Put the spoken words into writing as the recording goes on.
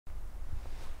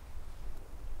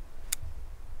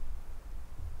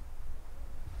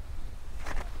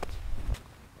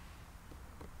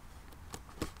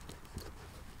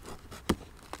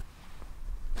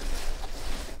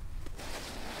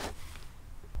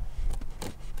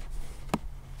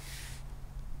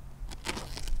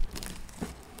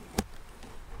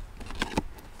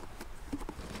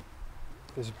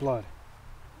There's blood.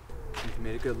 You've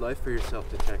made a good life for yourself,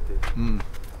 detective. You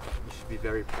should be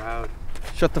very proud.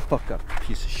 Shut the fuck up,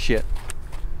 piece of shit.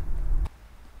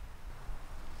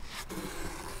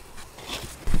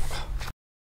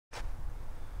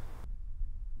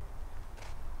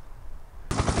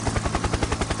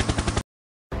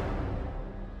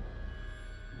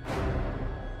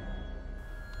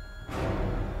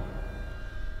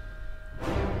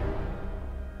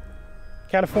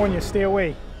 California, stay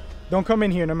away. Don't come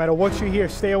in here. No matter what you hear,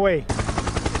 stay away.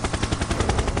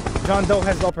 John Doe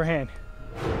has the upper hand.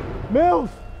 Mills!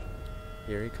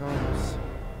 Here he comes.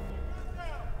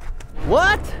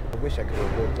 What? I wish I could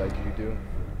have looked like you do.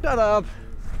 Shut up.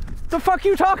 What the fuck are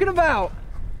you talking about?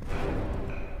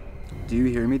 Do you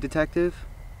hear me, detective?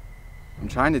 I'm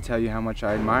trying to tell you how much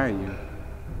I admire you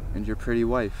and your pretty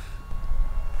wife.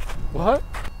 What?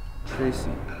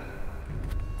 Tracy.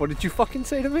 What did you fucking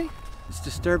say to me? It's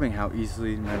disturbing how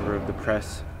easily a member of the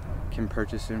press can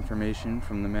purchase information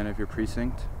from the men of your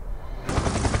precinct.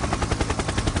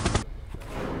 I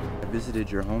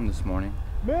visited your home this morning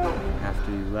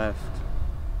after you left.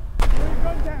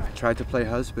 I tried to play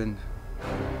husband,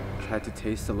 tried to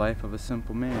taste the life of a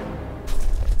simple man.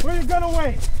 Put your gun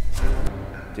away!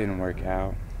 Didn't work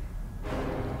out.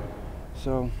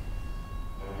 So,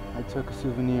 I took a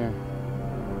souvenir.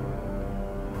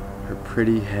 Her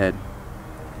pretty head.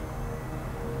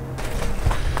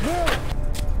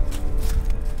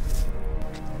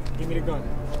 Give me the gun.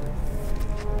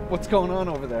 What's going on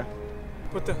over there?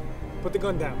 Put the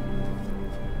gun down.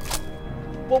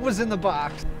 What was in the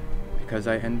box? Because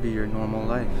I envy your normal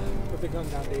life. Put the gun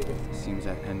down, David. Seems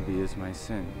that envy is my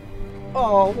sin.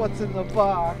 Oh, what's in the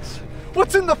box?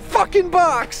 What's in the fucking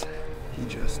box? He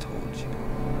just told you.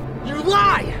 You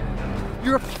lie!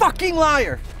 You're a fucking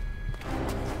liar!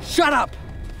 Shut up!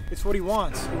 It's what he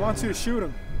wants. He wants you to shoot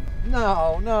him.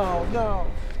 No, no, no.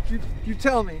 You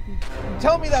tell me. You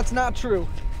tell me that's not true.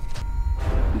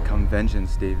 Become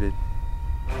vengeance, David.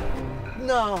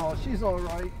 No, she's all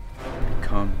right.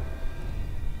 Become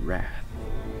wrath.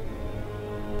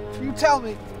 You tell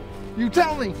me. You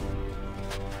tell me.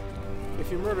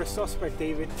 If you murder a suspect,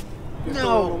 David, you No.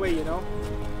 throw him away, you know?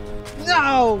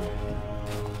 No!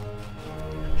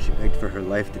 She begged for her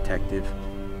life, detective.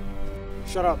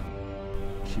 Shut up.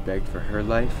 She begged for her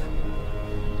life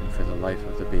and for the life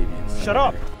of the baby inside. Shut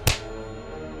up! her.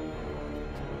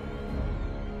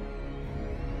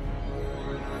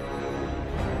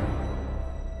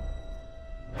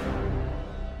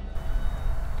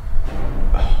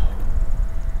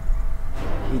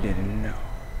 He didn't know.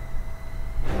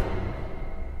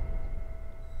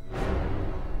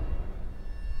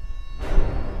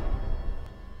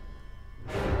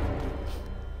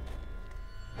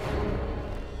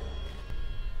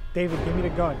 David, give me the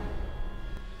gun.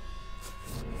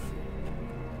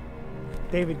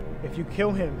 David, if you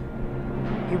kill him,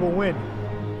 he will win.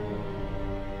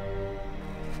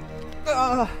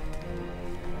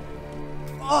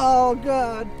 Oh,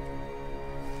 God.